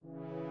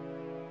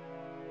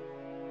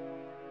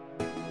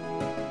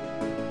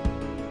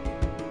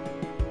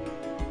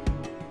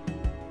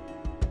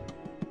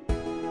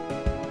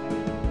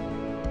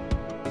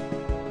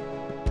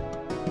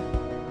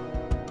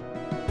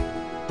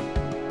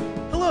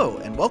Hello,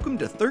 and welcome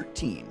to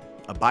 13,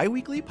 a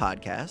bi-weekly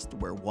podcast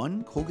where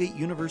one Colgate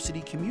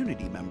University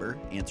community member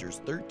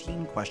answers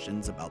 13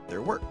 questions about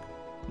their work.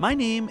 My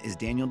name is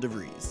Daniel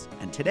DeVries,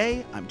 and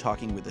today I'm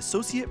talking with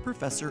Associate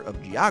Professor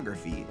of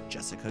Geography,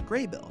 Jessica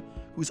Graybill,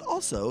 who's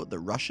also the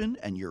Russian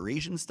and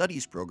Eurasian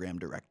Studies Program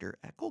Director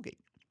at Colgate.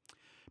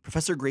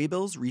 Professor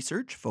Graybill's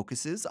research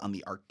focuses on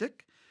the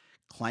Arctic,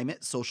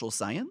 climate social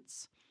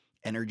science,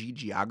 energy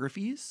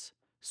geographies,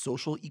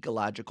 social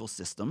ecological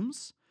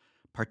systems,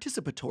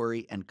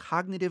 participatory and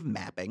cognitive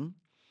mapping,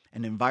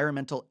 and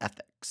environmental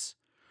ethics.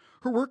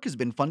 Her work has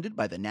been funded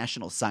by the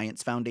National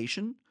Science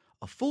Foundation,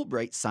 a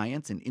Fulbright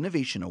Science and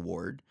Innovation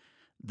Award,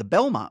 the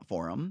Belmont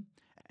Forum,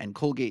 and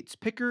Colgate's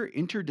Picker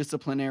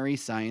Interdisciplinary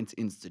Science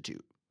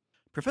Institute.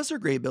 Professor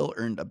Graybill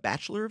earned a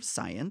Bachelor of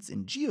Science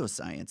in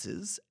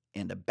Geosciences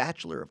and a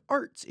Bachelor of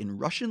Arts in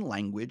Russian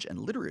Language and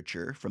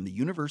Literature from the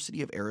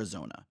University of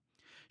Arizona.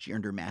 She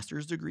earned her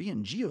master's degree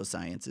in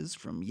geosciences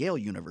from Yale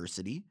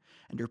University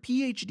and her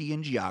PhD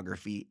in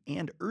geography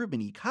and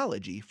urban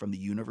ecology from the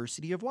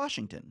University of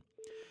Washington.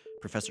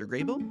 Professor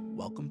Graybill,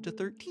 welcome to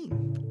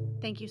 13.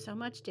 Thank you so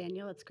much,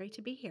 Daniel. It's great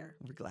to be here.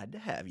 We're glad to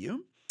have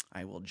you.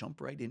 I will jump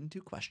right into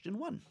question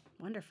 1.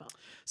 Wonderful.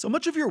 So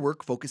much of your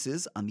work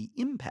focuses on the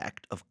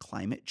impact of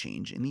climate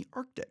change in the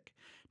Arctic.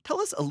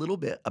 Tell us a little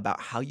bit about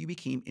how you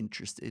became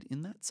interested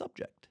in that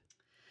subject.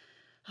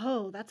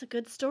 Oh, that's a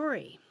good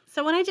story.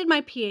 So when I did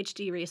my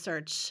PhD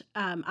research,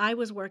 I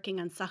was working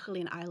on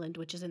Sakhalin Island,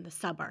 which is in the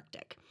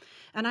subarctic.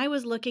 And I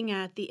was looking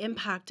at the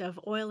impact of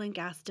oil and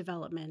gas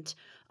development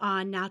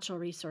on natural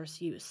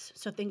resource use.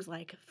 So things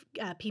like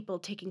people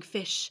taking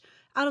fish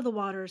out of the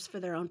waters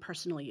for their own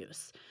personal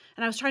use.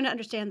 And I was trying to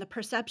understand the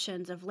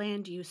perceptions of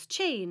land use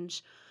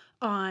change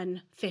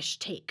on fish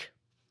take.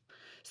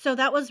 So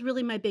that was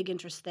really my big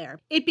interest there.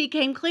 It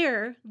became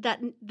clear that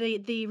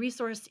the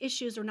resource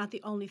issues are not the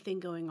only thing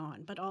going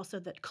on, but also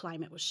that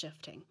climate was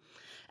shifting.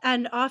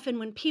 And often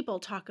when people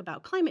talk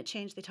about climate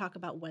change, they talk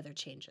about weather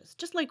changes,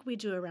 just like we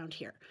do around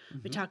here.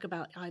 Mm-hmm. We talk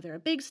about either a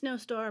big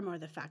snowstorm or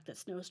the fact that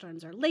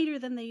snowstorms are later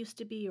than they used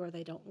to be, or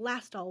they don't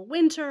last all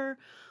winter,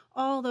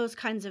 all those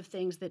kinds of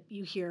things that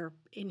you hear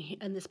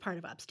in this part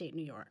of upstate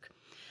New York.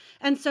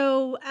 And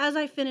so as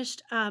I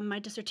finished my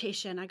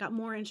dissertation, I got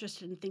more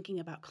interested in thinking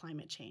about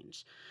climate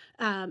change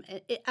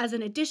as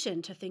an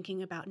addition to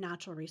thinking about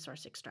natural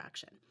resource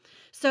extraction.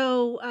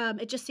 So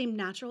it just seemed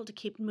natural to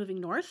keep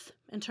moving north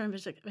in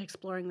terms of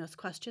exploring those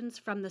questions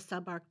from the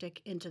subarctic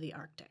into the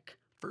Arctic.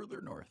 Further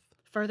north.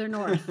 Further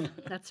north.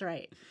 That's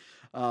right.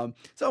 So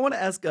I want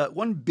to ask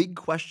one big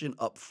question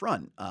up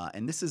front,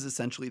 and this is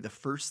essentially the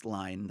first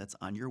line that's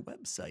on your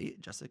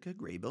website,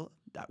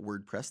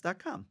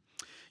 jessicagraybill.wordpress.com.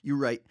 You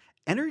write,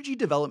 energy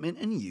development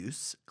and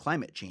use,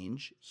 climate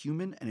change,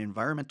 human and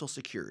environmental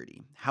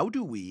security. How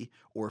do we,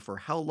 or for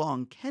how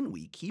long can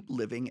we, keep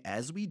living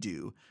as we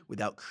do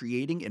without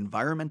creating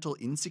environmental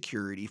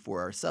insecurity for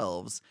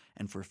ourselves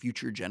and for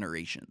future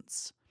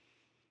generations?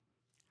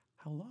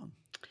 How long?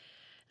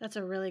 That's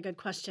a really good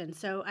question.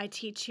 So I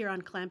teach here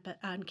on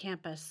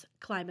campus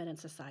Climate and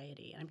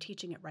Society. I'm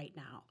teaching it right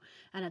now.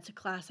 And it's a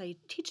class I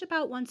teach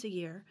about once a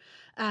year.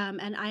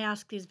 And I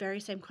ask these very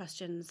same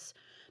questions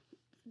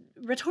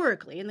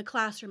rhetorically in the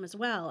classroom as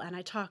well. And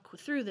I talk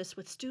through this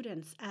with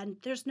students, and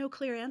there's no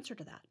clear answer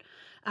to that.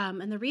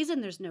 And the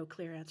reason there's no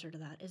clear answer to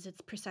that is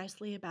it's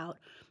precisely about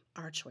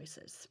our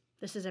choices.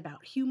 This is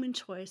about human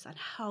choice on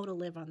how to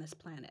live on this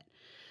planet.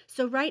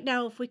 So right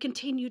now, if we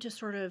continue to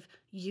sort of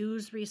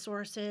use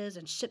resources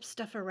and ship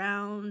stuff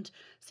around,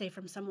 say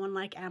from someone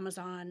like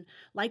Amazon,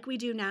 like we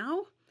do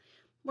now,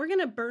 we're going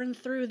to burn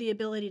through the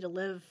ability to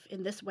live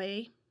in this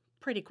way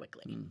pretty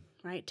quickly,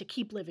 right? To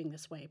keep living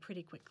this way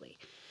pretty quickly.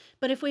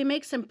 But if we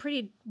make some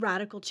pretty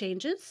radical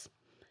changes,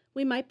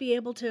 we might be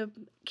able to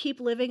keep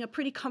living a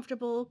pretty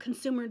comfortable,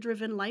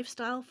 consumer-driven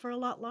lifestyle for a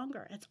lot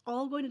longer. It's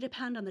all going to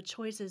depend on the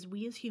choices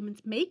we as humans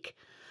make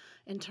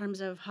in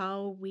terms of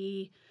how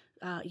we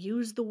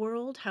use the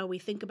world, how we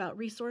think about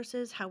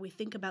resources, how we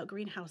think about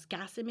greenhouse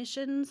gas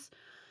emissions,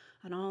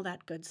 and all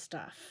that good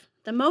stuff.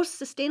 The most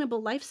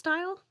sustainable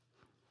lifestyle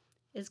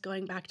is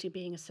going back to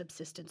being a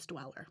subsistence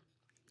dweller.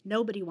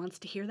 Nobody wants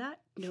to hear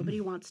that.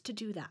 Nobody wants to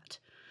do that.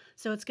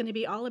 So it's going to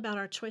be all about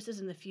our choices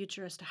in the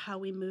future as to how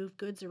we move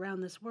goods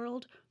around this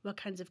world, what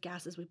kinds of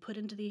gases we put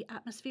into the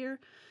atmosphere,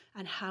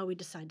 and how we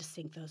decide to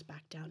sink those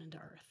back down into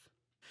Earth.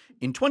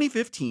 In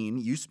 2015,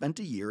 you spent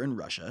a year in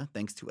Russia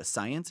thanks to a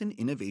Science and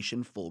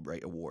Innovation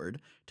Fulbright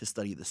Award to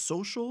study the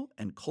social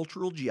and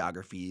cultural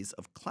geographies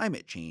of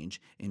climate change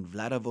in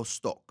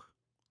Vladivostok.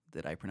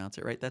 Did I pronounce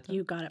it right that time?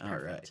 You got it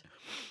perfect.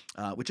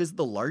 All right. Which is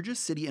the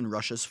largest city in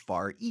Russia's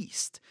Far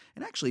East,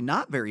 and actually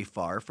not very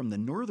far from the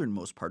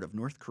northernmost part of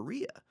North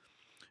Korea.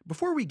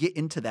 Before we get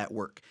into that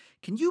work,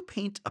 can you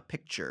paint a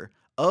picture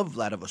of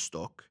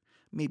Vladivostok,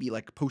 maybe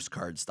like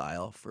postcard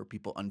style for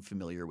people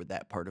unfamiliar with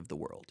that part of the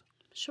world?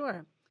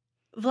 Sure.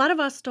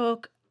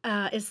 Vladivostok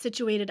is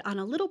situated on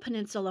a little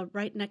peninsula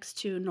right next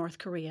to North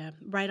Korea,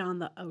 right on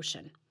the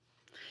ocean.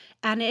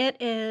 And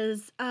it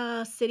is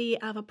a city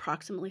of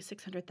approximately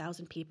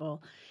 600,000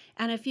 people.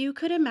 And if you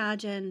could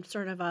imagine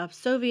sort of a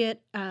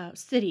Soviet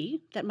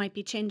city that might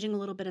be changing a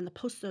little bit in the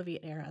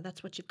post-Soviet era,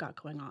 that's what you've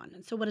got going on.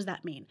 And so what does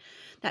that mean?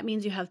 That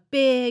means you have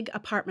big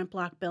apartment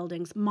block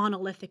buildings,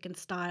 monolithic in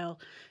style.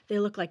 They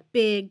look like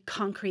big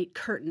concrete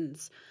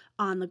curtains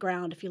on the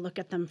ground if you look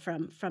at them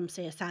from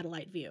say, a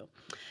satellite view.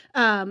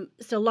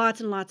 So lots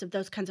and lots of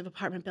those kinds of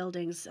apartment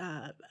buildings,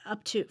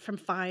 up to from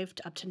 5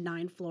 to up to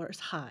 9 floors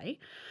high.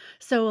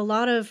 So a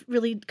lot of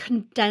really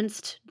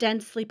condensed,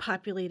 densely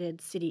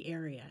populated city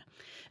area.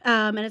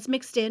 And it's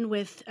mixed in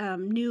with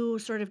new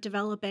sort of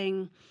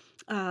developing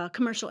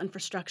commercial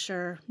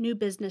infrastructure, new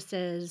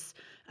businesses,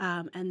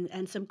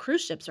 and some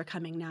cruise ships are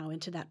coming now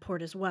into that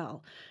port as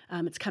well.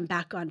 It's come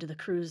back onto the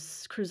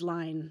cruise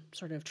line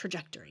sort of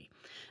trajectory.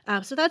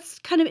 So that's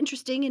kind of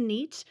interesting and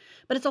neat,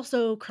 but it's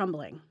also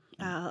crumbling.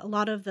 A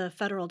lot of the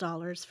federal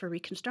dollars for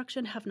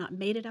reconstruction have not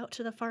made it out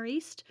to the Far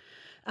East.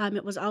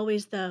 It was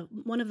always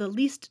one of the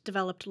least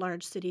developed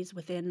large cities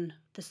within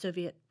the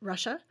Soviet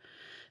Russia.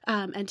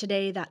 And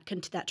today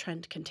that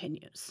trend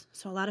continues.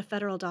 So a lot of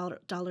federal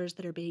dollars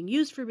that are being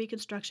used for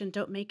reconstruction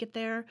don't make it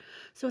there.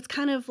 So it's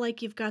kind of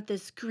like you've got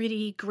this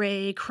gritty,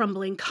 gray,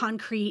 crumbling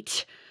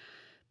concrete,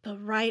 but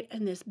right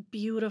in this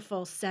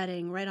beautiful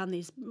setting, right on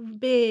these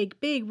big,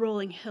 big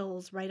rolling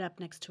hills right up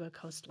next to a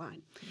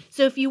coastline.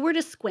 So if you were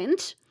to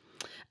squint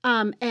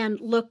and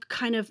look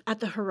kind of at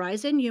the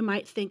horizon, you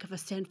might think of a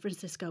San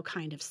Francisco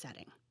kind of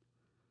setting.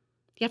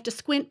 You have to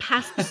squint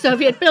past the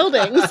Soviet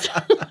buildings.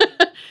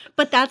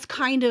 But that's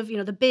kind of,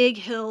 the big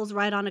hills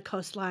right on a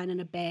coastline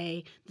and a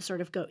bay that sort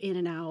of go in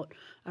and out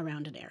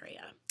around an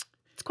area.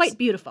 It's quite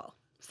beautiful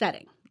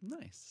setting.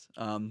 Nice.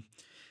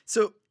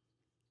 So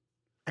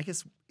I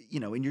guess,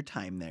 in your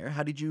time there,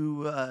 how did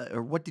you,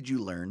 or what did you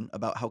learn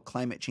about how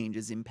climate change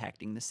is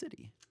impacting the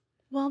city?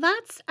 Well,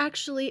 that's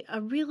actually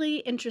a really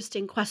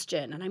interesting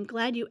question, and I'm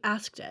glad you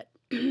asked it.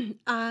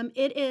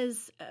 It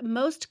is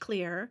most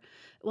clear.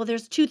 Well,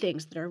 there's two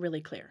things that are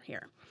really clear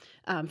here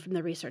from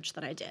the research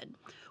that I did.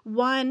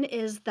 One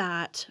is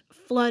that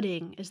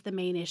flooding is the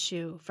main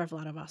issue for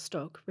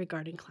Vladivostok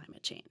regarding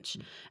climate change.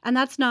 And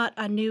that's not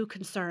a new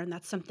concern.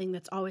 That's something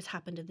that's always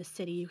happened in the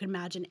city. You can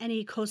imagine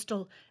any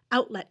coastal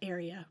outlet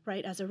area,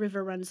 right? As a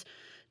river runs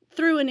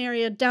through an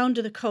area down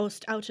to the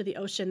coast, out to the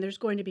ocean, there's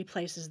going to be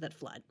places that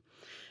flood.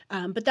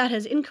 But that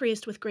has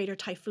increased with greater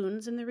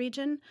typhoons in the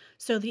region.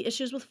 So the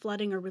issues with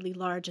flooding are really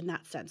large in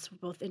that sense,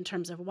 both in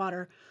terms of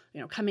water,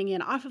 coming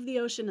in off of the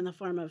ocean in the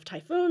form of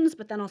typhoons,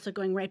 but then also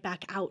going right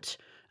back out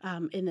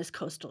in this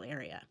coastal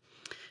area.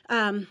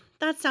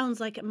 That sounds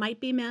like it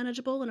might be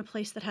manageable in a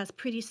place that has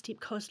pretty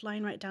steep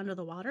coastline right down to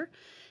the water,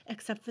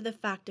 except for the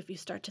fact if you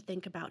start to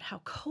think about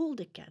how cold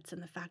it gets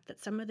and the fact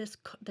that some of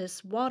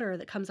this water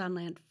that comes on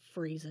land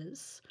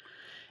freezes.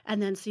 And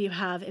then so you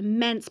have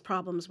immense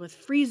problems with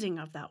freezing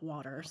of that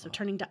water, so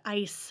turning to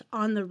ice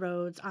on the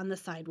roads, on the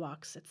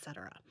sidewalks,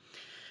 etc.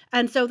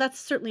 And so that's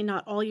certainly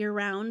not all year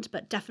round,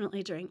 but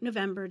definitely during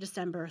November,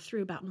 December,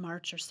 through about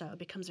March or so, it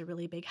becomes a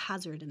really big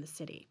hazard in the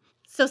city.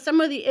 So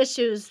some of the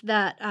issues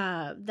that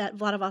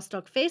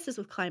Vladivostok faces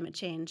with climate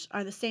change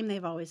are the same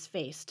they've always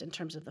faced in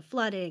terms of the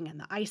flooding and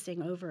the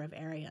icing over of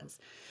areas.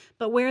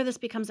 But where this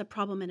becomes a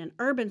problem in an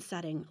urban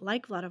setting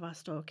like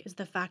Vladivostok is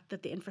the fact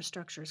that the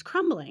infrastructure is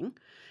crumbling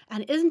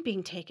and isn't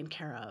being taken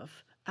care of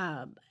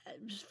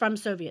from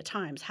Soviet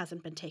times,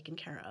 hasn't been taken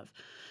care of.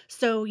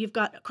 So you've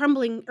got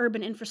crumbling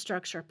urban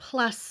infrastructure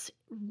plus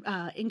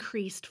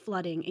increased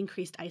flooding,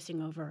 increased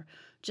icing over,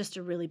 just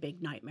a really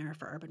big nightmare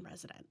for urban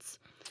residents.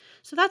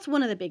 So that's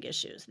one of the big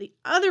issues. The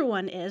other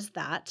one is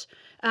that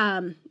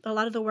a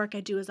lot of the work I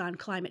do is on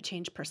climate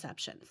change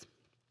perceptions.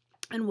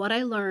 And what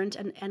I learned,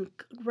 and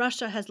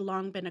Russia has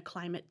long been a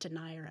climate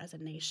denier as a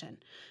nation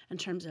in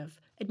terms of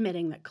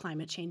admitting that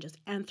climate change is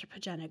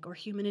anthropogenic or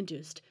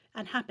human-induced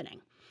and happening.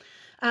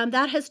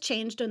 That has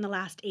changed in the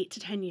last 8 to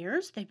 10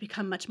 years. They've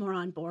become much more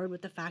on board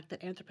with the fact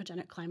that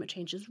anthropogenic climate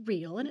change is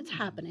real and it's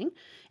happening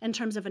in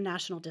terms of a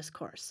national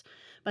discourse.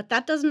 But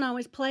that doesn't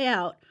always play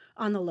out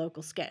on the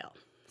local scale.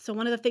 So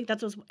that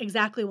was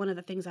exactly one of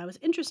the things I was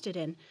interested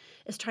in,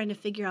 is trying to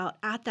figure out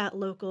at that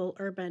local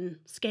urban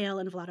scale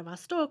in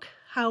Vladivostok,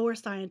 how were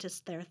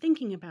scientists there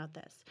thinking about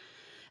this?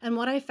 And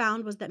what I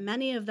found was that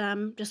many of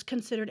them just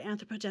considered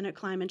anthropogenic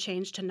climate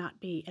change to not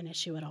be an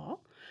issue at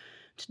all,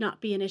 to not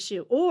be an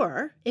issue,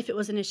 or if it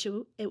was an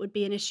issue, it would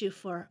be an issue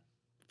for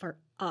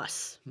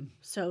us.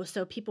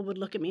 So people would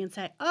look at me and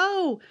say,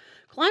 oh,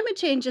 climate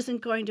change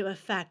isn't going to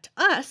affect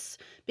us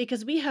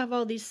because we have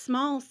all these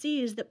small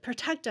seas that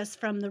protect us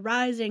from the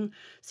rising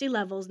sea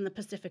levels in the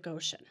Pacific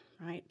Ocean,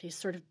 right? These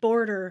sort of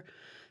border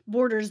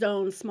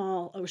zone,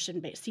 small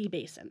ocean sea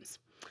basins.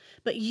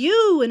 But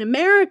you in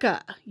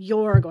America,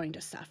 you're going to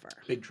suffer.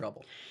 Big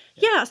trouble.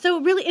 Yeah, so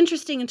really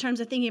interesting in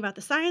terms of thinking about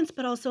the science,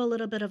 but also a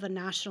little bit of a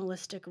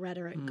nationalistic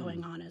rhetoric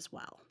going on as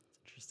well.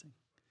 Interesting.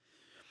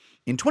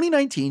 In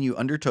 2019, you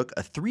undertook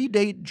a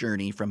 3-day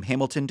journey from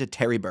Hamilton to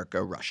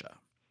Terryburka, Russia,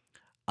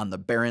 on the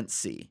Barents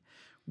Sea,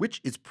 which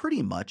is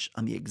pretty much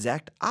on the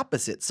exact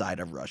opposite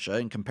side of Russia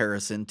in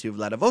comparison to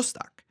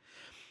Vladivostok.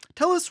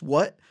 Tell us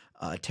what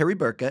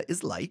Terryburka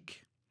is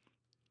like,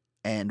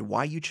 and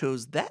why you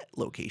chose that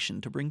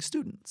location to bring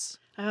students.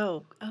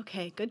 Oh,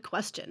 okay. Good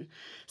question.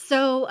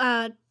 So,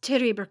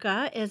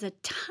 Teribrka is a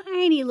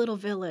tiny little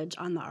village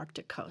on the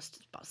Arctic coast.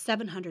 It's about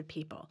 700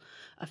 people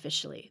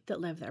officially that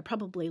live there,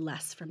 probably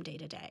less from day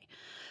to day.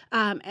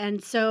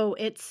 And so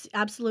it's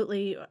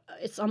absolutely,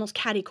 it's almost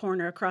catty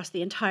corner across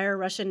the entire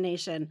Russian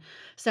nation.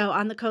 So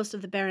on the coast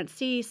of the Barents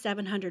Sea,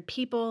 700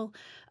 people.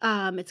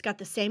 It's got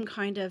the same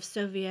kind of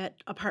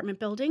Soviet apartment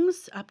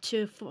buildings up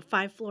to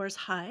 5 floors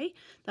high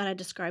that I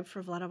described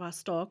for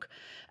Vladivostok.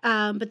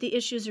 But the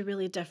issues are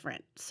really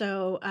different.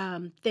 So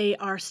they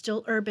are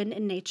still urban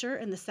in nature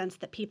in the sense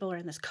that people are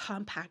in this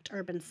compact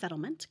urban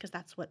settlement, because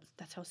that's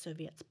how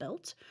Soviets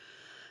built,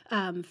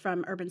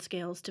 from urban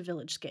scales to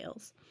village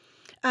scales.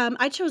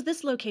 I chose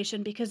this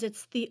location because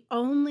it's the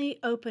only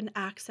open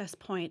access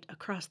point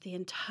across the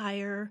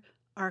entire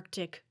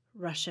Arctic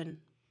Russian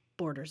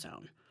border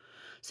zone.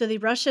 So the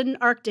Russian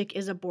Arctic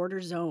is a border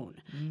zone,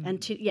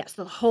 and yes,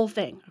 the whole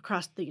thing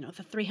across the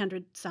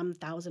 300 some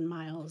thousand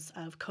miles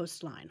of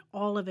coastline,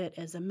 all of it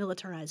is a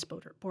militarized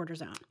border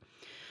zone.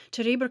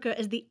 Teribrka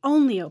is the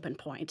only open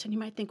point, and you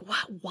might think,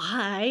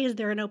 why is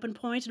there an open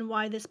point, and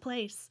why this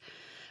place?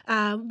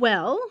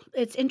 Well,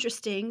 it's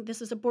interesting.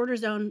 This is a border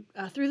zone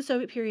through the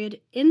Soviet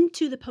period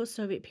into the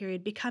post-Soviet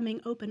period,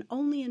 becoming open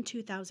only in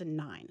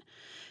 2009.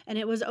 And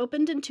it was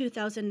opened in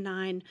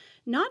 2009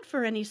 not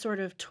for any sort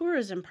of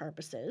tourism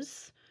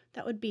purposes.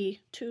 That would be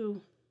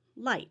too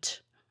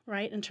light,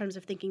 right, in terms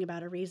of thinking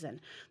about a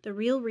reason. The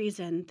real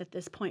reason that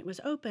this point was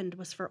opened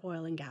was for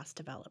oil and gas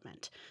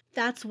development.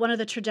 That's one of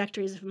the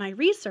trajectories of my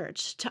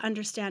research, to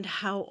understand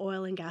how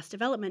oil and gas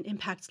development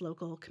impacts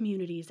local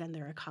communities and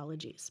their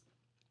ecologies.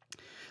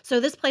 So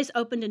this place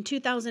opened in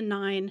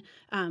 2009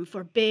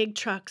 for big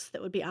trucks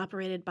that would be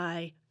operated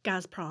by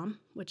Gazprom,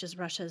 which is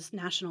Russia's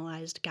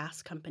nationalized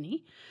gas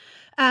company.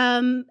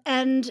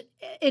 And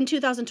in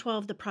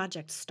 2012, the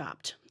project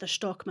stopped. The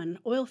Stockman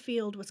oil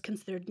field was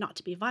considered not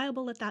to be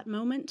viable at that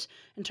moment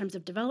in terms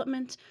of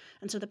development,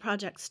 and so the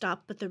project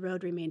stopped, but the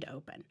road remained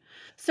open.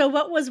 So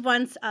what was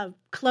once a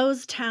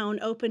closed town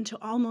open to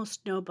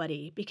almost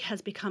nobody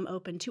has become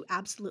open to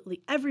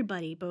absolutely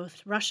everybody,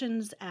 both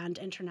Russians and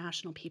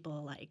international people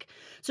alike.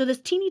 So this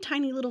teeny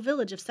tiny little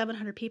village of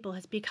 700 people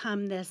has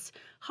become this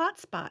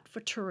hotspot for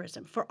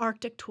tourism, for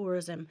Arctic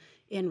tourism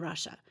in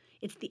Russia.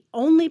 It's the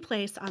only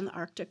place on the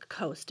Arctic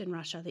coast in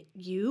Russia that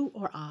you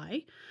or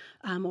I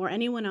or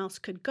anyone else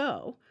could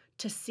go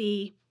to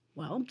see,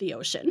 well, the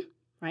ocean,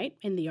 right,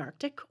 in the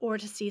Arctic, or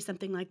to see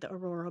something like the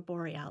Aurora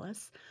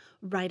Borealis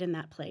right in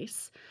that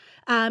place.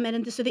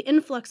 So the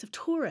influx of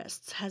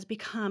tourists has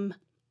become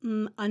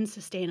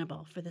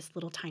unsustainable for this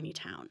little tiny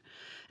town.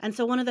 And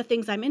so one of the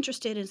things I'm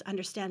interested in is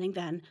understanding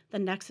then the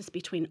nexus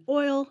between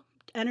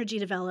energy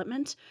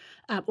development,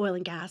 oil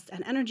and gas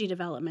and energy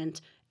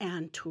development,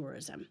 and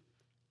tourism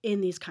in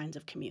these kinds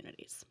of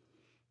communities.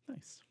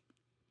 Nice.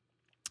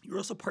 You're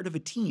also part of a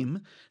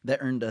team that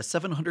earned a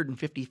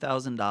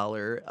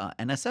 $750,000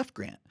 NSF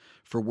grant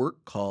for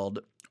work called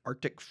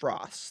Arctic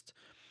Frost.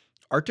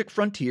 Arctic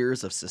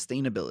Frontiers of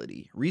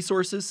Sustainability,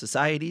 Resources,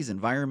 Societies,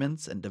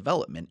 Environments, and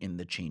Development in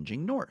the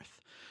Changing North.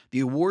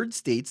 The award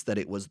states that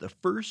it was the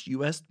first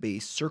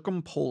U.S.-based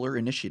circumpolar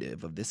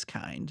initiative of this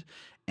kind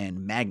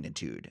and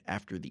magnitude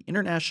after the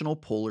International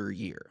Polar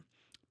Year.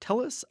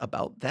 Tell us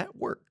about that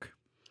work.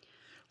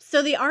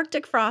 So the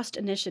Arctic Frost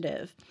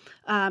Initiative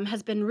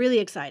has been really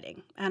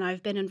exciting, and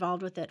I've been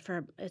involved with it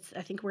I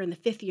think we're in the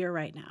 5th year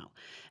right now.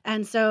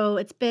 And so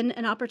it's been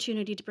an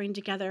opportunity to bring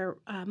together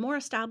more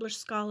established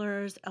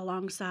scholars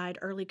alongside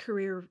early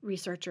career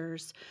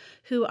researchers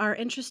who are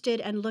interested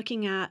in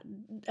looking at,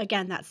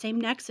 again, that same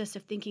nexus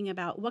of thinking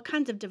about what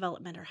kinds of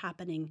development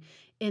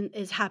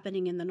is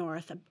happening in the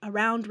North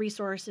around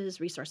resources,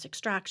 resource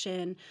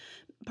extraction,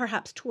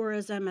 perhaps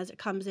tourism as it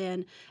comes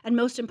in. And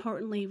most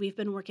importantly, we've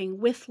been working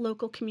with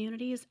local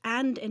communities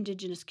and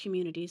Indigenous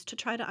communities to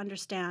try to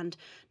understand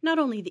not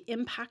only the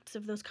impacts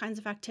of those kinds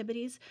of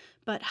activities,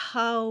 but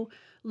how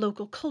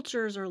local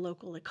cultures or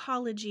local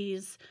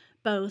ecologies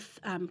both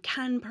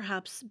can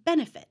perhaps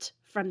benefit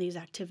from these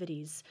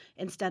activities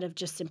instead of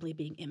just simply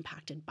being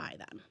impacted by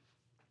them.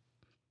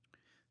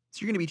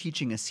 So you're going to be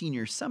teaching a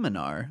senior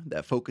seminar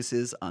that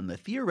focuses on the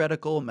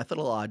theoretical,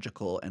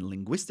 methodological, and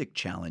linguistic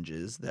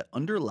challenges that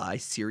underlie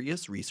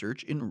serious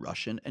research in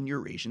Russian and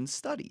Eurasian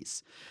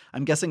studies.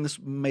 I'm guessing this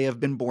may have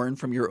been born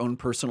from your own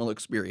personal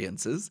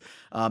experiences.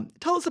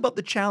 Tell us about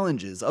the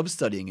challenges of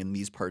studying in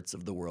these parts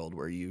of the world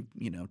where you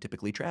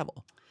typically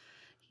travel.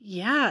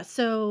 Yeah,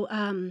 so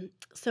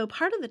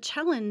part of the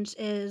challenge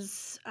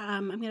is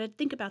I'm going to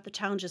think about the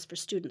challenges for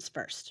students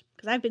first,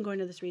 because I've been going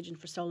to this region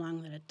for so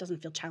long that it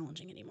doesn't feel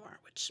challenging anymore,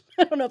 which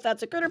I don't know if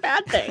that's a good or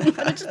bad thing,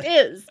 but it just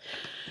is.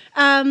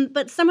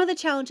 But some of the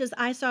challenges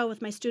I saw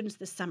with my students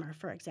this summer,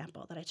 for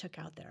example, that I took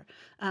out there,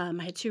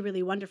 I had 2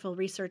 really wonderful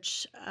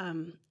research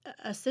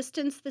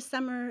assistants this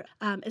summer,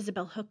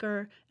 Isabel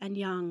Hooker and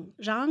Yang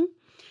Zhang.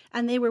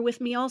 And they were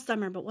with me all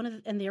summer,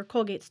 and they're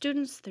Colgate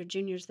students, they're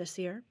juniors this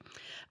year.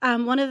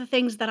 One of the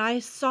things that I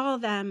saw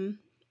them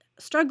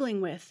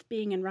struggling with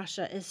being in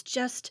Russia is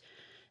just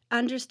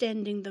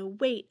understanding the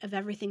weight of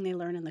everything they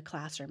learn in the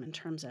classroom in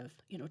terms of,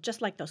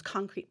 just like those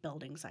concrete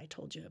buildings I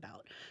told you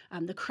about,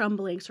 the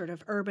crumbling sort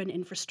of urban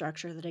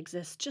infrastructure that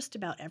exists just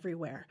about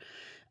everywhere.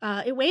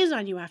 It weighs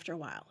on you after a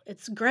while.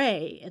 It's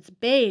gray, it's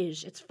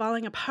beige, it's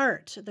falling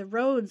apart. The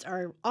roads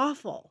are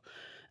awful.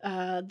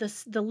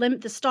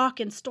 The stock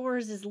in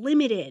stores is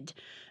limited.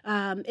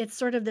 It's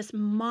sort of this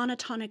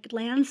monotonic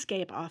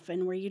landscape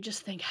often where you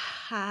just think,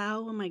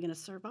 how am I going to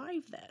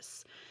survive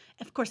this?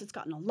 Of course, it's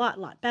gotten a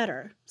lot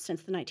better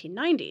since the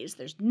 1990s.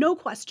 There's no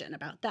question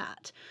about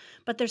that.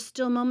 But there's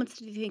still moments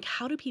to think,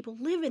 how do people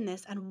live in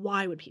this and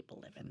why would people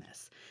live in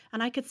this?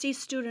 And I could see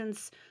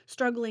students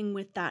struggling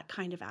with that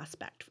kind of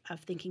aspect of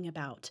thinking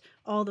about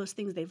all those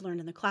things they've learned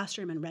in the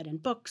classroom and read in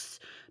books,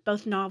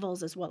 both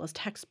novels as well as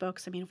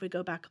textbooks. I mean, if we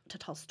go back to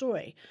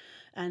Tolstoy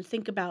and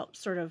think about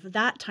sort of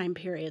that time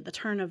period, the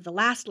turn of the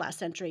last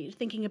century,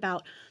 thinking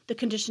about the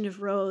condition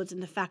of roads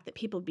and the fact that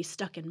people would be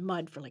stuck in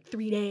mud for like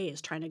 3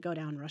 days trying to go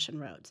down Russian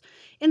roads.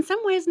 In some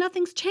ways,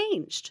 nothing's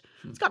changed.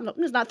 It's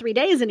not 3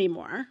 days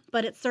anymore,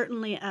 but it's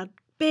certainly a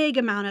big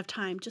amount of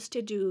time just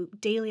to do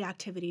daily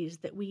activities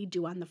that we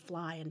do on the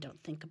fly and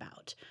don't think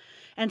about.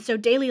 And so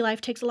daily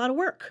life takes a lot of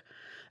work.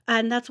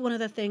 And that's one of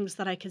the things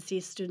that I can see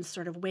students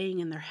sort of weighing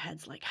in their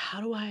heads, like,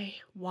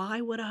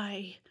 why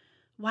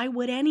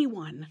would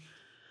anyone?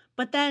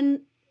 But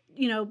then,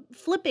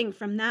 flipping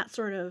from that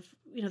sort of,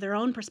 their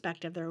own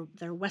perspective,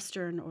 their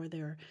Western or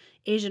their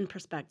Asian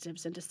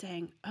perspectives into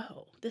saying,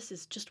 oh, this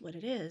is just what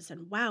it is.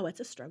 And wow, it's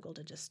a struggle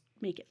to just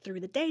make it through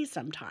the day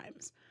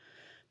sometimes.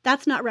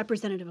 That's not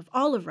representative of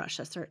all of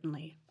Russia,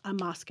 certainly. A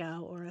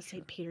Moscow or a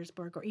St.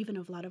 Petersburg or even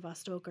a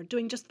Vladivostok are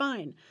doing just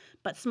fine.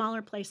 But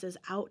smaller places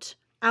out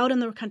in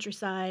the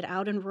countryside,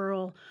 out in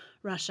rural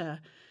Russia,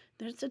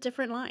 there's a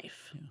different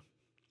life. Yeah.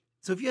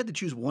 So if you had to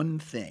choose one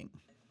thing,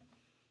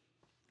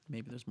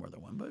 maybe there's more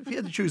than one, but if you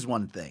had to choose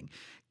one thing,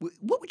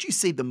 what would you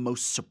say the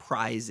most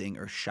surprising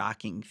or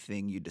shocking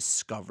thing you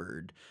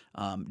discovered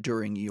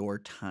during your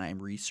time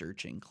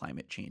researching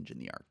climate change in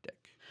the Arctic?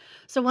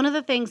 So one of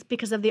the things,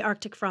 because of the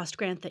Arctic Frost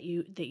Grant that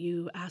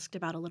you asked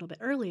about a little bit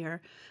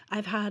earlier,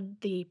 I've had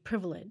the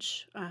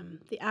privilege,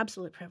 the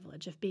absolute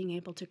privilege of being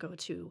able to go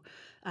to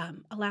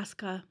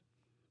Alaska,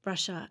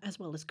 Russia, as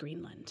well as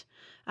Greenland,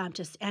 and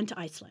to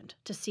Iceland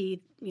to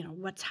see,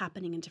 what's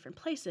happening in different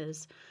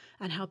places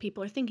and how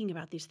people are thinking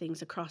about these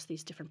things across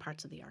these different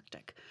parts of the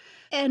Arctic.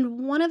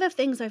 And one of the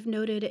things I've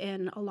noted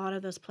in a lot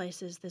of those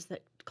places is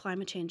that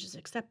climate change is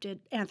accepted,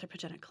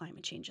 anthropogenic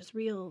climate change is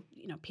real,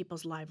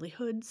 people's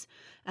livelihoods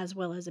as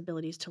well as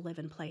abilities to live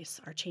in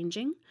place are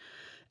changing.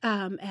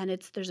 And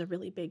there's a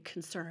really big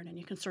concern, and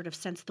you can sort of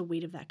sense the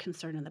weight of that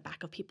concern in the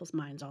back of people's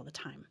minds all the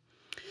time.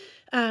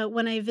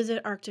 When I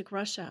visit Arctic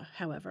Russia,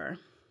 however,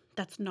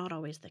 that's not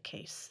always the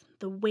case.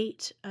 The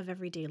weight of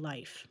everyday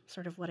life,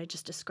 sort of what I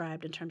just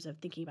described in terms of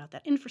thinking about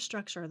that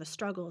infrastructure or the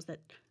struggles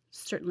that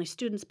certainly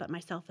students, but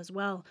myself as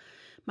well,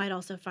 might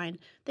also find,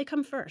 they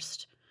come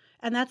first.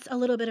 And that's a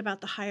little bit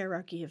about the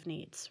hierarchy of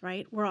needs,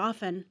 right? We're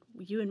often,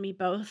 you and me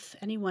both,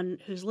 anyone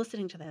who's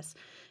listening to this,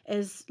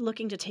 is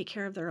looking to take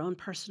care of their own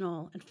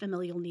personal and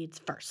familial needs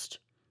first,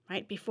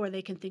 right? Before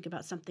they can think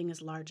about something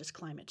as large as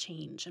climate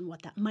change and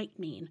what that might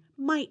mean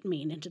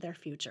into their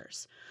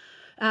futures.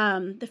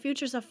 The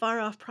future's a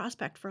far-off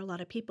prospect for a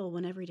lot of people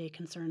when everyday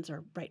concerns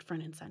are right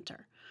front and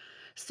center.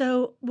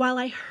 So while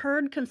I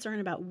heard concern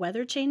about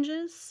weather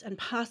changes and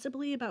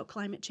possibly about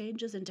climate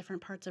changes in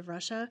different parts of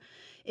Russia,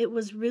 it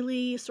was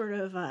really sort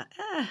of,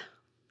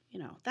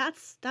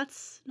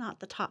 that's not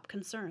the top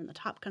concern. The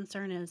top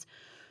concern is,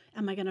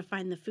 am I going to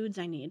find the foods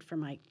I need for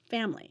my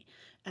family?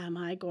 Am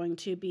I going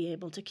to be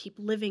able to keep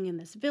living in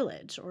this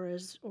village? Or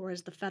is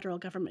the federal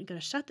government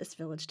going to shut this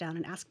village down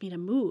and ask me to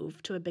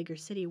move to a bigger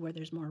city where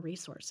there's more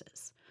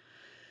resources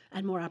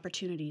and more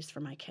opportunities for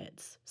my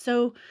kids?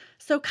 So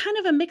kind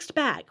of a mixed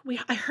bag.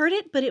 I heard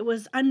it, but it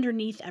was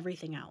underneath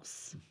everything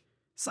else.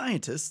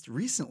 Scientists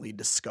recently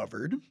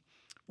discovered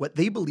what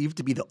they believe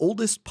to be the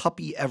oldest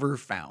puppy ever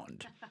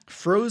found.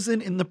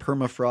 Frozen in the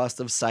permafrost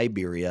of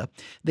Siberia,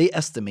 they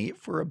estimate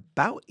for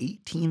about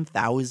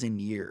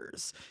 18,000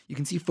 years. You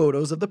can see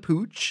photos of the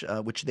pooch,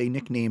 which they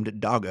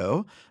nicknamed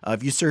Doggo.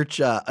 If you search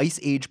Ice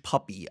Age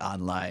puppy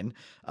online,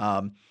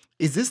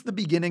 is this the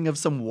beginning of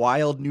some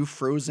wild new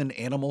frozen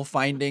animal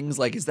findings?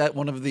 Like, is that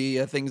one of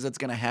the things that's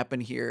going to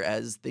happen here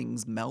as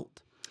things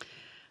melt?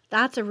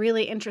 That's a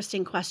really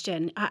interesting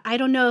question. I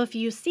don't know if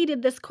you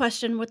seeded this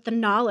question with the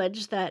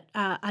knowledge that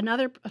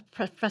another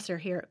professor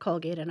here at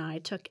Colgate and I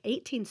took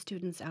 18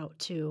 students out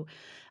to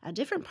a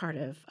different part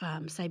of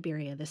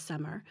Siberia this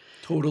summer.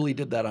 Totally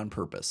did that on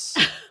purpose.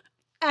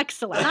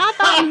 Excellent. I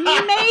thought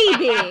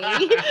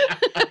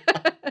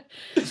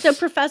maybe. So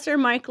Professor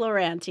Mike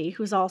Loranti,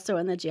 who's also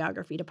in the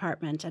geography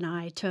department, and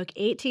I took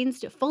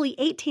fully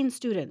 18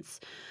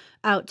 students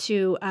out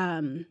to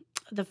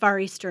the far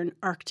eastern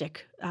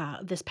Arctic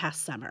this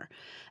past summer.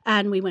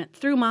 And we went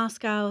through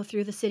Moscow,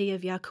 through the city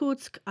of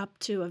Yakutsk, up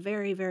to a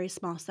very, very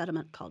small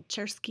settlement called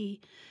Chersky,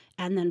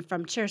 and then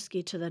from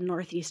Chersky to the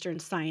Northeastern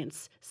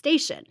Science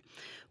Station,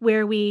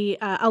 where we,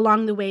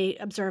 along the way,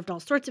 observed all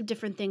sorts of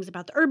different things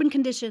about the urban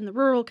condition, the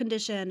rural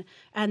condition,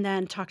 and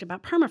then talked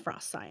about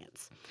permafrost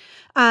science.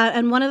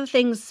 And one of the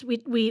things,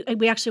 we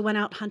actually went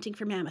out hunting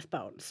for mammoth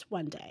bones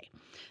one day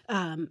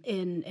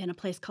in a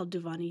place called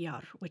Duvany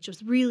Yar, which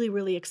was really,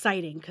 really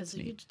exciting because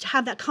you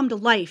have that come to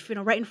life,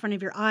 right in front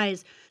of your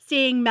eyes,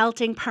 seeing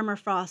melting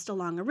permafrost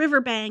along a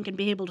riverbank and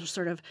be able to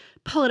sort of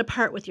pull it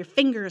apart with your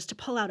fingers to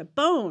pull out a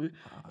bone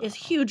is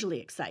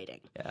hugely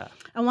exciting. Yeah.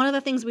 And one of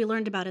the things we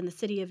learned about in the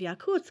city of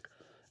Yakutsk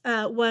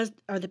was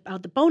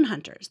the bone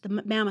hunters,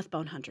 the mammoth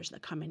bone hunters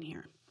that come in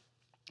here.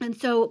 And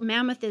so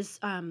mammoth is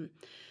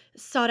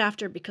sought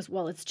after because,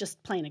 well, it's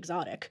just plain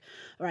exotic,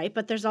 right?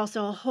 But there's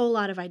also a whole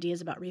lot of ideas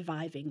about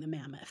reviving the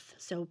mammoth.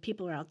 So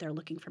people are out there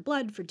looking for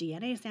blood, for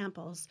DNA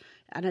samples,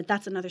 and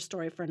that's another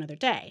story for another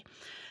day.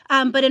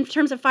 But in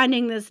terms of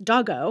finding this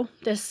doggo,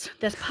 this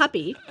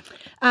puppy,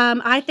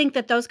 I think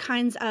that those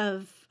kinds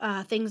of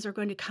things are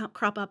going to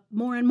crop up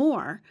more and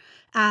more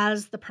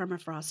as the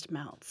permafrost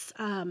melts.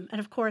 And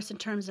of course, in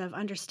terms of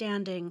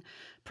understanding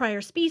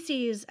prior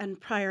species and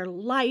prior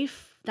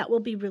life, that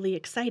will be really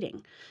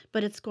exciting.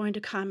 But it's going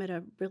to come at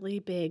a really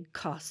big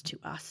cost to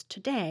us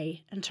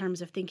today in terms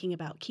of thinking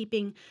about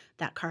keeping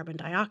that carbon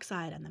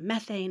dioxide and the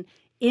methane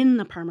in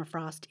the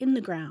permafrost, in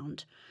the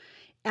ground.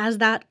 As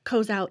that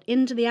goes out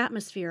into the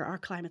atmosphere, our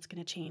climate's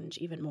going to change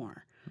even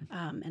more.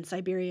 And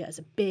Siberia is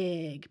a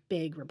big,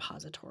 big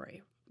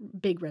repository,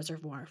 big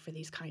reservoir for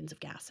these kinds of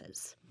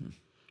gases.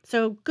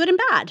 So good and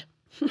bad.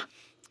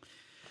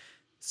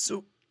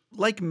 So,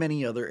 like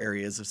many other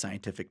areas of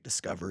scientific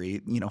discovery,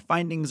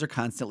 findings are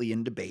constantly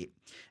in debate.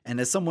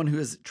 And as someone who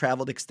has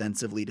traveled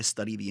extensively to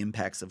study the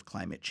impacts of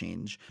climate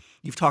change,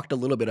 you've talked a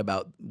little bit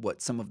about what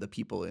some of the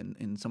people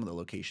in some of the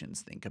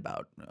locations think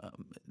about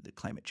the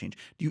climate change.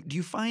 Do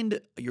you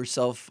find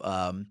yourself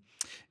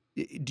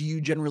do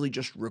you generally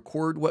just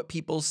record what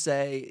people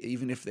say,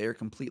 even if they're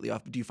completely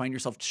off? Do you find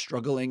yourself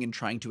struggling and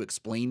trying to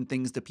explain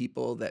things to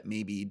people that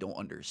maybe don't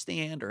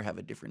understand or have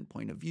a different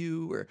point of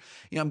view? Or,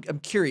 I'm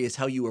curious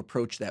how you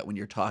approach that when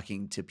you're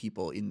talking to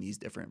people in these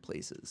different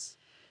places.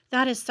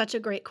 That is such a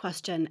great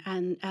question.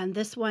 And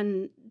this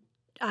one,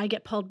 I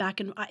get pulled back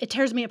and it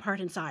tears me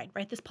apart inside,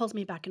 right? This pulls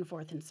me back and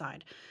forth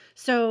inside.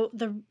 So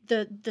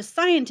the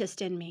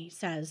scientist in me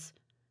says,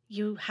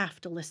 you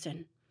have to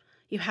listen.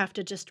 You have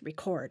to just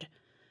record.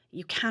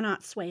 You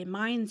cannot sway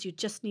minds. You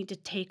just need to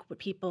take what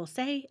people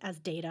say as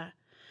data.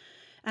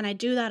 And I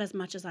do that as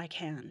much as I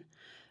can.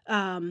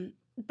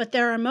 But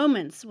there are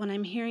moments when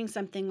I'm hearing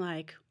something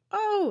like,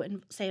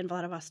 and say in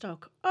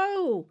Vladivostok,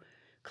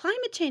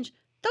 climate change,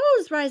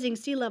 those rising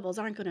sea levels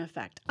aren't going to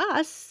affect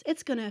us.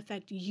 It's going to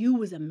affect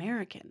you as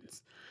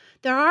Americans.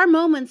 There are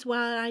moments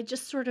where I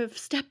just sort of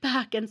step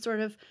back and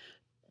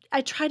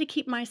I try to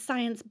keep my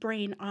science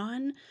brain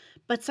on,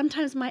 but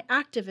sometimes my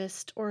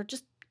activist or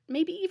just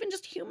maybe even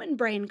just human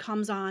brain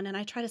comes on and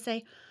I try to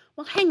say,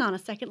 well, hang on a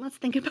second, let's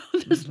think about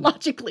this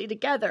logically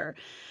together.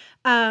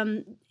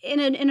 In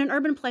an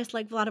urban place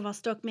like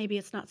Vladivostok, maybe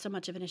it's not so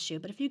much of an issue,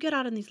 but if you get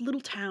out in these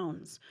little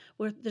towns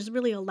where there's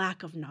really a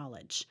lack of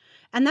knowledge,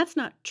 and that's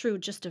not true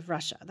just of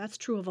Russia, that's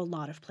true of a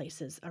lot of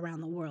places around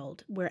the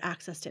world where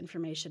access to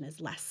information is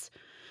less.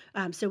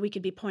 So we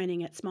could be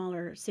pointing at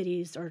smaller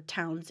cities or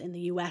towns in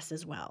the US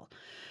as well.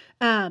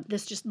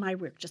 My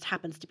work just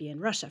happens to be in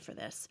Russia for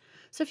this.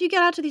 So if you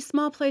get out to these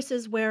small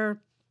places where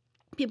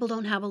people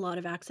don't have a lot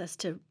of access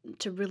to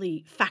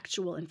really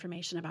factual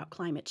information about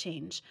climate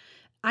change,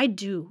 I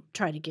do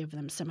try to give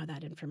them some of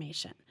that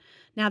information.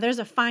 Now, there's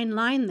a fine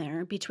line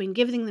there between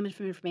giving them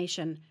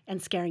information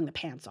and scaring the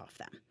pants off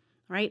them,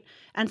 right?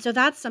 And so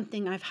that's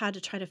something I've had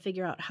to try to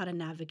figure out how to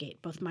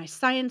navigate, both my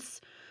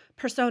science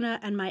persona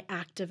and my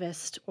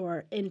activist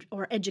or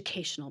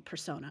educational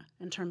persona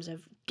in terms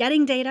of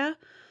getting data,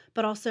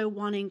 but also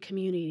wanting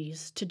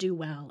communities to do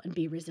well and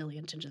be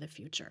resilient into the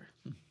future.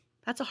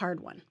 That's a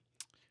hard one.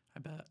 I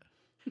bet.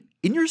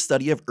 In your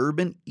study of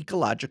urban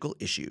ecological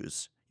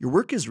issues, your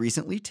work has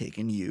recently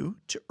taken you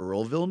to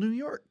Earlville, New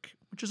York,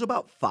 which is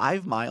about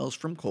 5 miles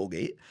from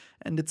Colgate,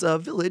 and it's a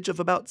village of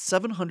about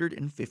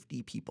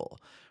 750 people.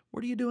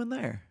 What are you doing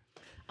there?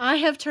 I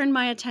have turned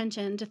my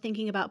attention to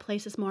thinking about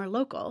places more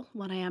local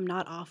when I am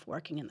not off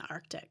working in the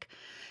Arctic.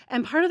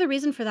 And part of the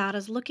reason for that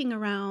is looking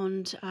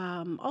around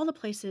all the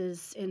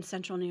places in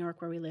central New York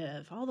where we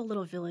live, all the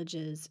little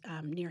villages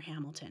near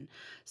Hamilton.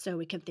 So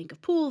we can think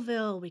of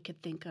Poolville, we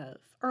could think of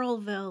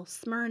Earlville,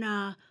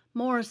 Smyrna,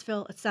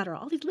 Morrisville, etc.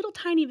 All these little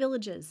tiny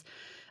villages.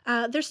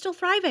 They're still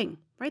thriving,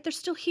 right? They're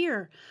still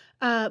here.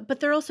 But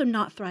they're also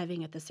not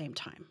thriving at the same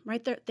time,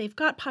 right? They've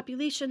got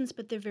populations,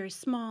 but they're very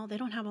small. They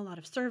don't have a lot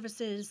of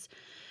services.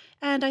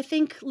 And I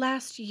think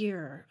last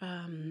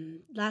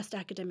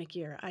academic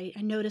year, I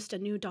noticed a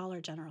new Dollar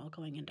General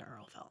going into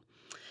Earlville.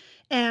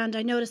 And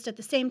I noticed at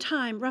the same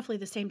time, roughly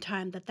the same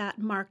time, that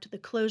marked the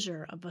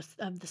closure of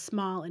the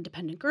small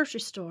independent grocery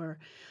store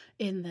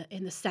in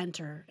the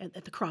center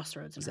at the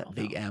crossroads in Earlville. Is that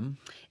Big M?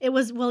 It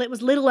was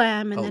Little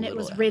M, and then it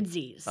was M.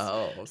 Ridsies.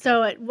 Oh, okay.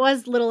 So it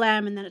was Little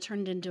M, and then it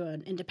turned into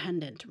an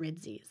independent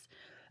Ridsies.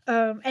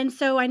 And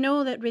so I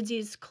know that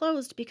Ridsley's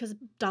closed because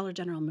Dollar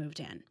General moved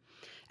in.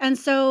 And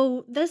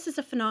so this is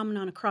a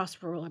phenomenon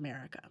across rural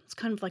America. It's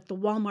kind of like the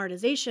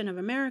Walmartization of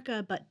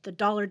America, but the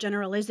Dollar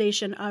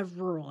Generalization of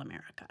rural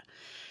America.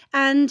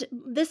 And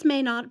this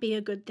may not be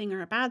a good thing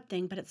or a bad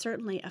thing, but it's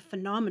certainly a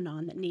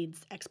phenomenon that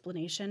needs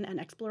explanation and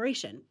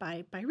exploration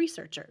by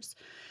researchers.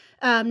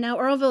 Now,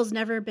 Earlville's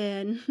never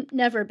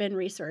been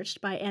researched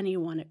by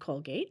anyone at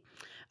Colgate,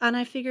 and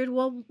I figured,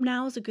 well,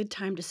 now is a good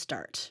time to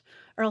start.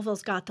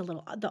 Earlville's got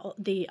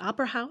the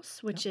Opera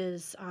House, which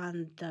is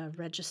on the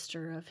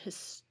Register of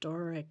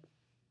Historic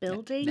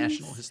Buildings.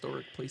 National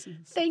Historic Places.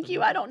 Thank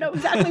you. I don't know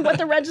exactly what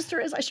the register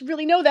is. I should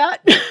really know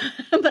that,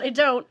 but I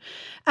don't.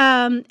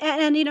 And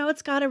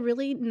it's got a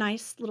really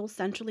nice little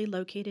centrally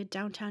located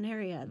downtown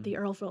area. The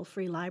Earlville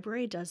Free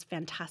Library does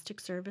fantastic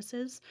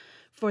services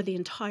for the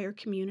entire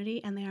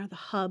community, and they are the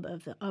hub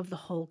of the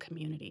whole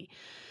community.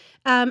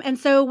 And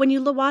so when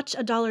you watch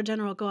a Dollar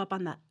General go up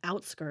on the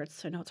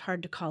outskirts, I know it's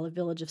hard to call a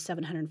village of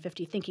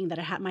 750 thinking that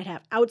it might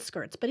have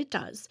outskirts, but it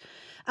does.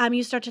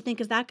 You start to think,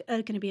 is that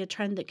going to be a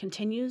trend that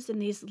continues in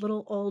these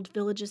little old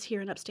villages here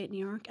in upstate New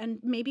York? And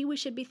maybe we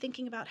should be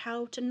thinking about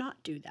how to not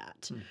do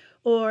that.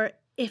 Or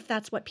if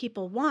that's what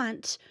people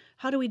want,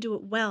 how do we do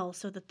it well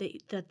so that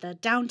the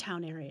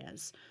downtown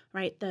areas,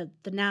 right, the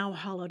now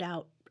hollowed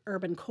out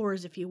urban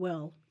cores, if you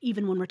will,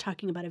 even when we're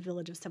talking about a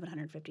village of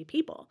 750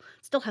 people,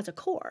 still has a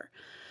core.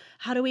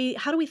 How do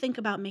we think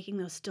about making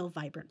those still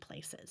vibrant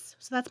places?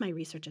 So that's my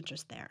research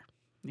interest there.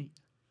 Neat.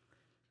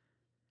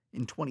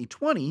 In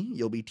 2020,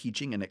 you'll be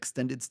teaching an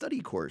extended study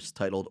course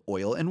titled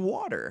Oil and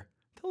Water.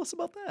 Tell us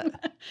about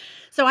that.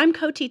 So I'm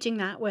co-teaching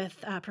that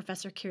with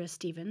Professor Kira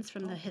Stevens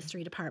from the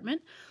history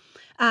department.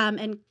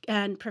 And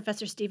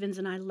Professor Stevens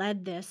and I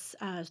led this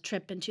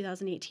trip in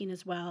 2018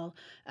 as well,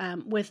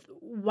 with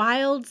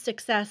wild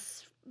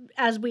success,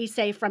 as we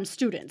say, from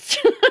students.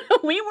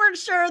 We weren't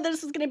sure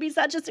this was going to be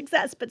such a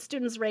success, but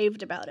students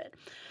raved about it.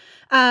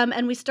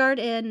 And we start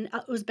in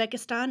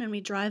Uzbekistan, and we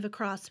drive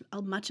across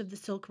much of the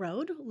Silk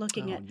Road,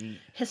 looking at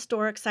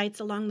historic sites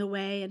along the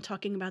way and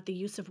talking about the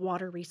use of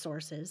water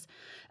resources.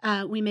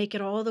 We make it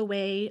all the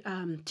way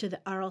to the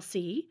Aral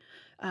Sea,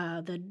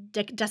 the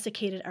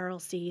desiccated Aral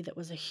Sea that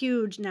was a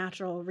huge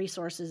natural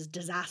resources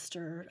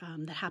disaster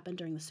that happened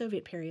during the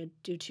Soviet period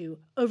due to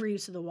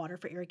overuse of the water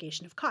for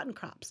irrigation of cotton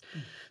crops.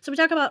 So we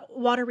talk about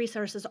water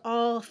resources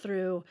all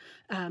through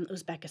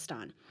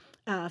Uzbekistan.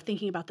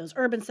 Thinking about those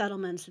urban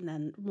settlements and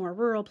then more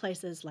rural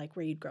places like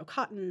where you'd grow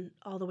cotton,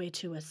 all the way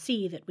to a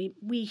sea that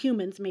we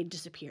humans made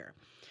disappear.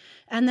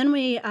 And then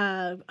we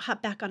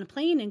hop back on a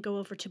plane and go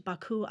over to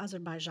Baku,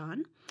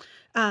 Azerbaijan,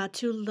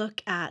 to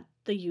look at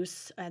the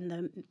use and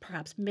the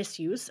perhaps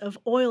misuse of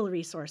oil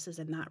resources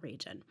in that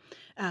region.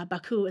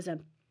 Baku is a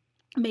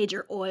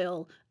major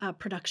oil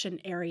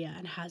production area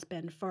and has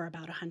been for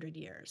about 100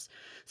 years.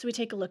 So we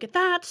take a look at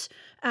that,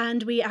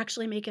 and we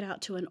actually make it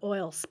out to an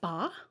oil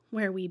spa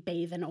where we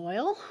bathe in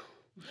oil.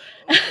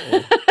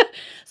 Oh.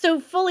 So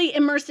fully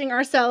immersing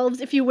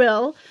ourselves, if you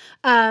will,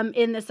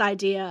 in this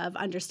idea of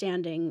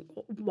understanding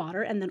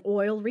water and then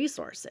oil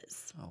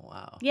resources. Oh,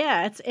 wow.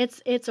 Yeah,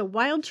 it's a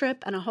wild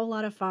trip and a whole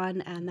lot of fun,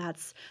 and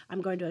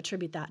I'm going to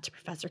attribute that to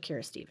Professor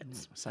Kira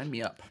Stevens. Sign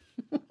me up.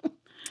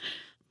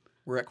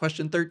 We're at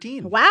question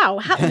 13.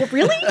 Wow.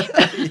 Really?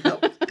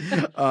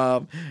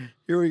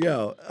 Here we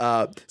go.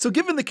 So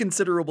given the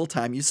considerable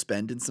time you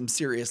spend in some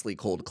seriously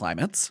cold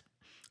climates,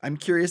 I'm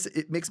curious,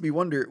 it makes me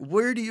wonder,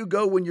 where do you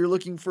go when you're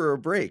looking for a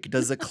break?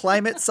 Does a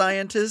climate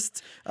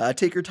scientist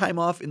take her time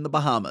off in the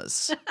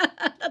Bahamas?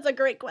 That's a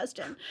great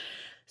question.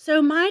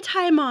 So my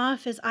time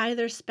off is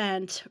either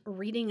spent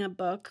reading a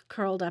book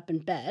curled up in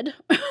bed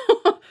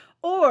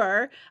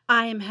or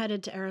I am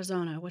headed to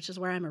Arizona, which is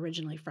where I'm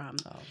originally from.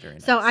 Oh, very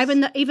nice. So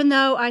even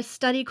though I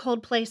study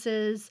cold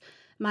places,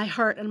 my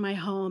heart and my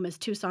home is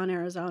Tucson,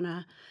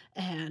 Arizona,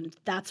 and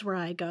that's where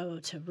I go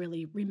to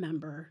really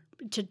remember,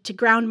 to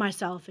ground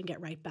myself and get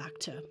right back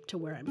to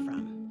where I'm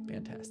from.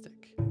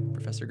 Fantastic.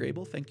 Professor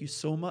Grable, thank you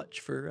so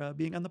much for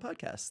being on the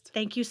podcast.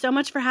 Thank you so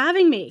much for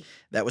having me.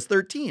 That was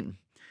 13.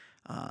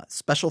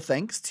 Special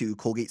thanks to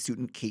Colgate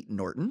student Kate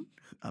Norton,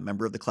 a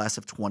member of the class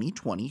of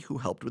 2020 who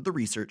helped with the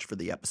research for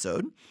the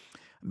episode.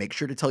 Make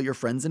sure to tell your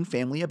friends and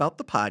family about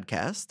the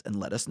podcast and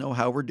let us know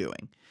how we're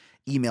doing.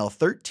 Email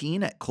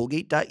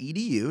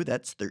 13@colgate.edu,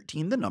 that's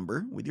 13 the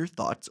number, with your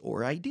thoughts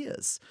or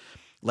ideas.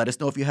 Let us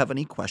know if you have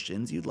any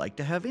questions you'd like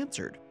to have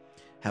answered.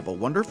 Have a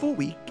wonderful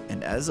week,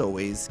 and as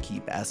always,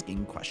 keep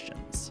asking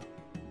questions.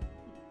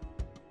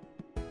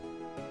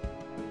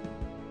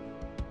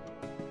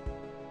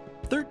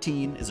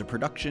 "13" is a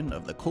production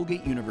of the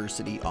Colgate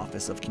University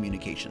Office of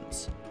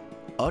Communications.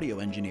 Audio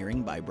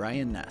engineering by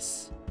Brian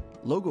Ness.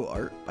 Logo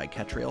art by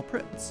Catrail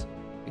Pritz.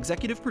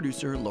 Executive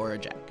producer Laura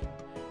Jack.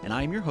 And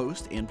I'm your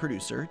host and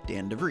producer,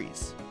 Dan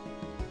DeVries.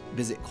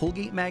 Visit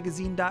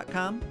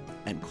ColgateMagazine.com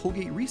and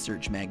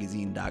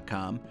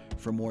ColgateResearchMagazine.com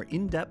for more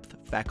in-depth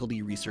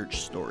faculty research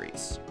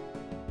stories.